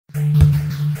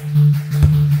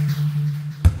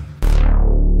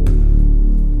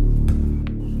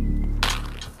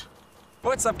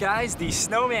What's up guys, the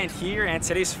Snowman here, and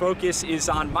today's focus is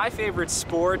on my favorite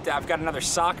sport. I've got another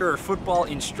soccer or football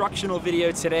instructional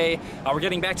video today. We're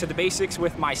getting back to the basics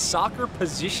with my soccer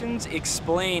positions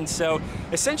explained. So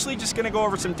essentially just gonna go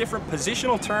over some different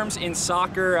positional terms in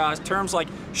soccer, terms like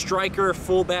striker,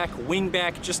 fullback,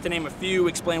 wingback, just to name a few,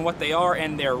 explain what they are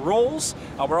and their roles.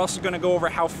 We're also gonna go over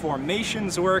how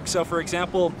formations work. So for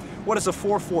example, what does a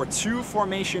 4-4-2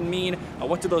 formation mean?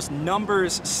 What do those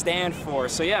numbers stand for?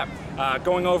 So yeah,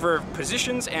 going over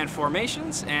positions and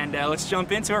formations, and let's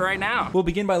jump into it right now. We'll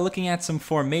begin by looking at some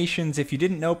formations. If you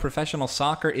didn't know, professional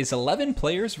soccer is 11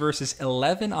 players versus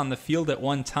 11 on the field at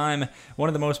one time. One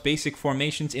of the most basic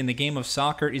formations in the game of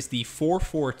soccer is the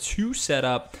 4-4-2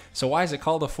 setup. So why is it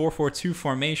called a 4-4-2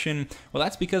 formation? Well,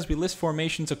 that's because we list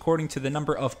formations according to the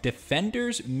number of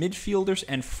defenders, midfielders,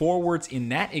 and forwards in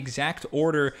that exact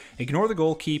order. Ignore the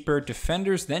goalkeeper,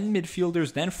 defenders, then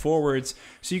midfielders, then forwards.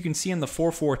 So you can see in the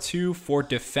 4-4-2, for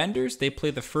defenders, they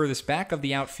play the furthest back of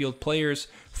the outfield players.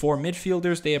 For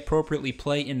midfielders, they appropriately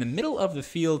play in the middle of the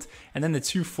field, and then the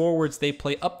two forwards, they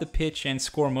play up the pitch and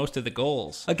score most of the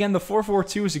goals. Again, the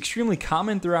 4-4-2 is extremely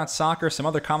common throughout soccer. Some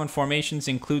other common formations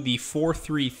include the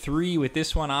 4-3-3. With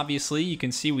this one, obviously, you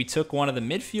can see we took one of the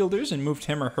midfielders and moved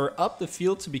him or her up the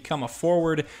field to become a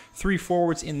forward. Three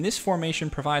forwards in this formation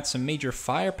provide some major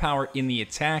firepower in the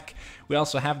attack. We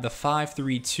also have the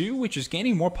 5-3-2, which is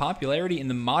gaining more popularity in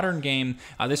the modern game.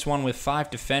 This one with 5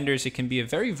 defenders. It can be a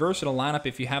very versatile lineup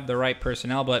if you have the right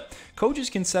personnel, but coaches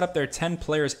can set up their 10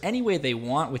 players any way they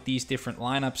want with these different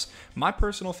lineups. My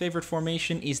personal favorite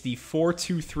formation is the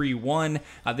 4-2-3-1.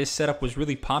 This setup was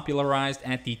really popularized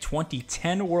at the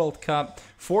 2010 World Cup.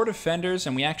 4 defenders,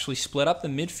 and we actually split up the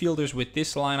midfielders with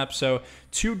this lineup. So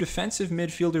 2 defensive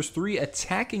midfielders, 3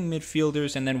 attacking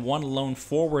midfielders, and then 1 lone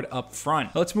forward up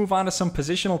front. Let's move on to some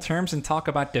positional terms and talk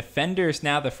about defenders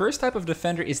now. The first type of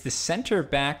defender is the center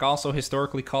back, also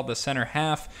historically called the center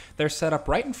half. They're set up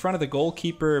right in front of the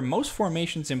goalkeeper. Most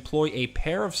formations employ a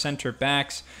pair of center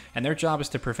backs, and their job is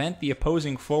to prevent the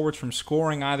opposing forwards from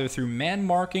scoring either through man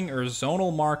marking or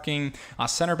zonal marking.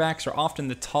 Center backs are often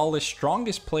the tallest,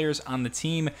 strongest players on the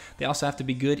team. They also have to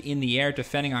be good in the air,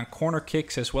 defending on corner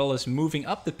kicks as well as moving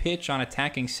up the pitch on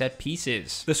attacking set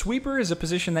pieces. The sweeper is a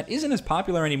position that isn't as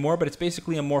popular anymore, but it's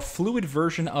basically a more fluid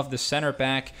version of the center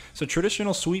back. So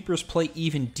traditional sweepers play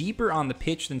even deeper on the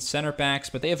pitch than center backs,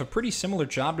 but they have a pretty similar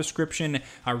job description.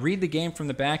 Read the game from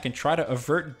the back and try to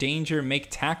avert danger, make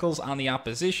tackles on the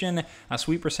opposition.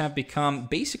 Sweepers have become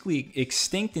basically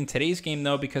extinct in today's game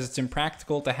though, because it's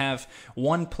impractical to have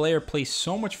one player play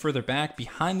so much further back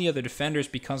behind the other defenders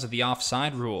because of the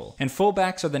offside rule. And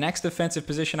fullbacks are the next defensive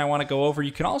position I want to go over.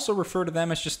 You can also refer to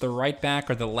them as just the right back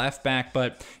or the left back,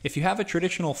 but if you have a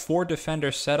traditional 4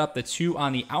 defender setup, the 2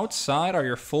 on the outside are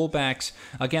your fullbacks.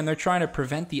 Again, they're trying to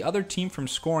prevent the other team from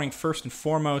scoring first and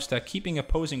foremost, keeping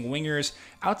opposing wingers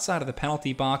outside of the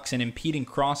penalty box and impeding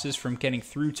crosses from getting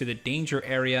through to the danger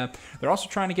area. They're also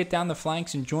trying to get down the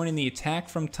flanks and join in the attack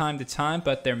from time to time,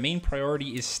 but their main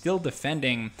priority is still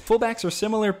defending. Fullbacks are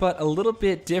similar, but a little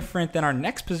bit different than our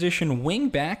next position,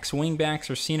 wingbacks. Wingbacks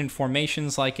are seen in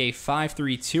formations like a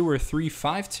 5-3-2 or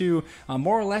 3-5-2.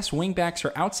 More or less, wingbacks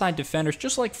are outside defenders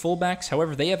just like fullbacks.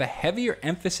 However, they have a heavier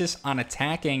emphasis on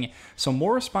attacking, so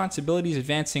more responsibilities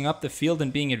advancing up the field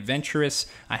and being adventurous,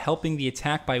 helping the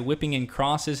attack by whipping in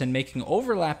crosses and making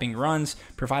overlapping runs,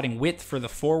 providing width for the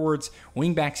forwards.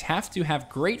 Wingbacks have to have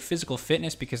great physical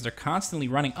fitness because they're constantly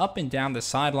running up and down the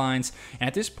sidelines. And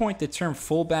at this point, the term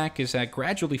fullback is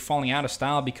gradually falling out of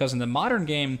style because in the modern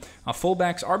game,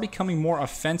 fullbacks are becoming more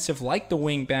offensive like the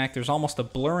wingback. There's almost a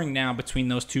blurring now between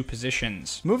those two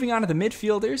positions. Moving on to the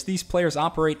midfielders, these players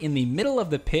operate in the middle of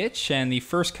the pitch, and the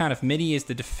first kind of midi is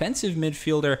the defensive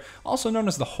midfielder, also known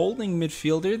as the holding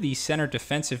midfielder. The center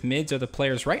defensive mids are the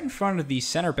players right in front of the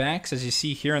center backs, as you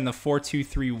see here in the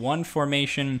 4-2-3-1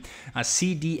 formation.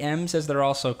 CDMs, as they're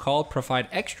also called, provide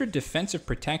extra defensive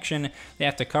protection. They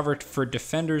have to cover for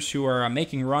defenders who are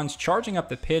making runs, charging up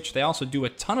the pitch. They also do a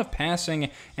ton of passing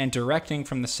and directing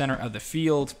from the center of the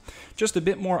field. Just a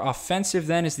bit more offensive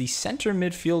then is the center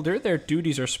midfielder. Their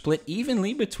duties are split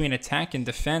evenly between attack and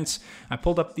defense. I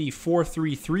pulled up the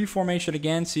 4-3-3 formation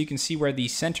again so you can see where the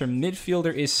center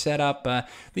midfielder is set up.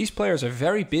 These players are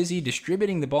very busy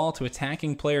distributing the ball to to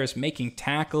attacking players, making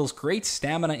tackles. Great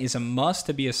stamina is a must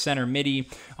to be a center midi.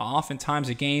 Oftentimes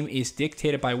a game is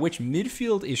dictated by which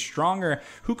midfield is stronger,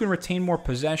 who can retain more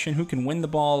possession, who can win the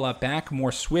ball back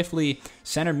more swiftly.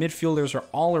 Center midfielders are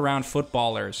all-around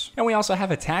footballers. And we also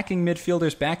have attacking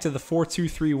midfielders back to the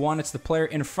 4-2-3-1. It's the player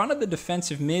in front of the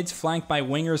defensive mids, flanked by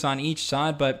wingers on each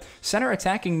side, but center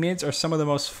attacking mids are some of the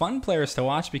most fun players to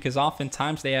watch because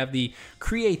oftentimes they have the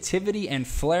creativity and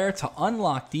flair to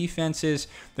unlock defenses.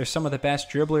 They're some of the best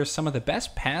dribblers, some of the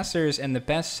best passers, and the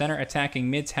best center attacking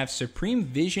mids have supreme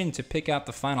vision to pick out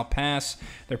the final pass.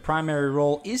 Their primary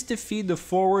role is to feed the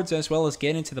forwards as well as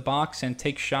get into the box and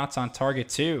take shots on target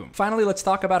too. Finally, let's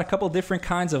talk about a couple different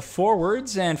kinds of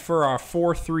forwards, and for our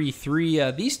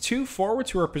 4-3-3, these two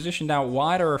forwards who are positioned out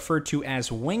wide are referred to as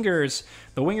wingers.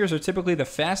 The wingers are typically the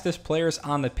fastest players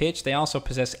on the pitch. They also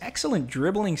possess excellent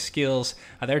dribbling skills.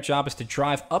 Their job is to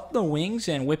drive up the wings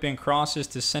and whip in crosses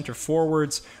to center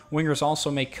forwards. Wingers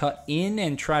also may cut in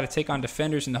and try to take on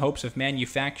defenders in the hopes of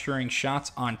manufacturing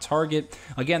shots on target.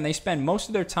 Again, they spend most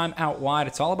of their time out wide.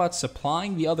 It's all about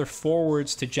supplying the other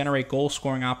forwards to generate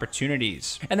goal-scoring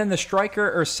opportunities. And then the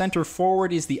striker or center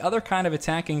forward is the other kind of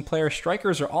attacking player.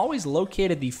 Strikers are always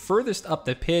located the furthest up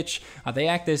the pitch. They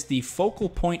act as the focal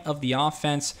point of the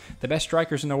offense. The best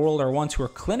strikers in the world are ones who are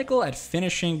clinical at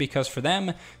finishing because for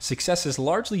them, success is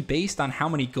largely based on how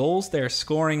many goals they're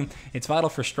scoring. It's vital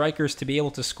for strikers to be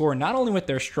able to score not only with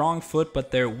their strong foot, but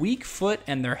their weak foot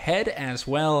and their head as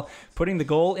well. Putting the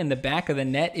goal in the back of the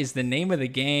net is the name of the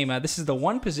game. This is the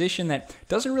one position that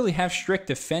doesn't really have strict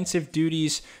defensive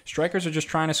duties. Strikers are just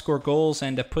trying to score goals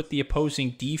and to put the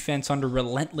opposing defense under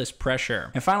relentless pressure.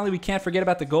 And finally, we can't forget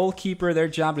about the goalkeeper. Their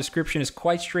job description is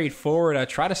quite straightforward.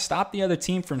 Try to stop the other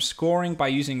team from scoring by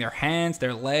using their hands,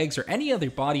 their legs, or any other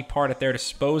body part at their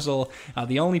disposal.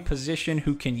 The only position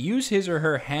who can use his or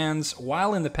her hands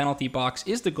while in the penalty box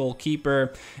is the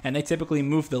goalkeeper, and they typically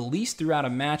move the least throughout a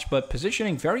match, but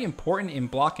positioning very important in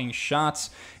blocking shots.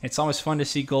 It's always fun to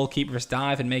see goalkeepers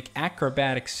dive and make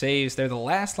acrobatic saves. They're the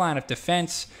last line of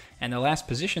defense and the last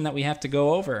position that we have to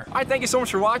go over. All right, thank you so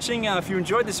much for watching. If you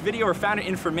enjoyed this video or found it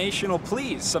informational,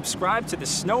 please subscribe to the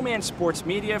Snowman Sports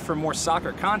Media for more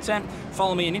soccer content.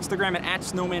 Follow me on Instagram at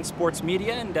 @SnowmanSportsMedia,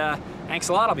 and thanks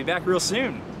a lot. I'll be back real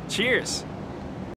soon. Cheers.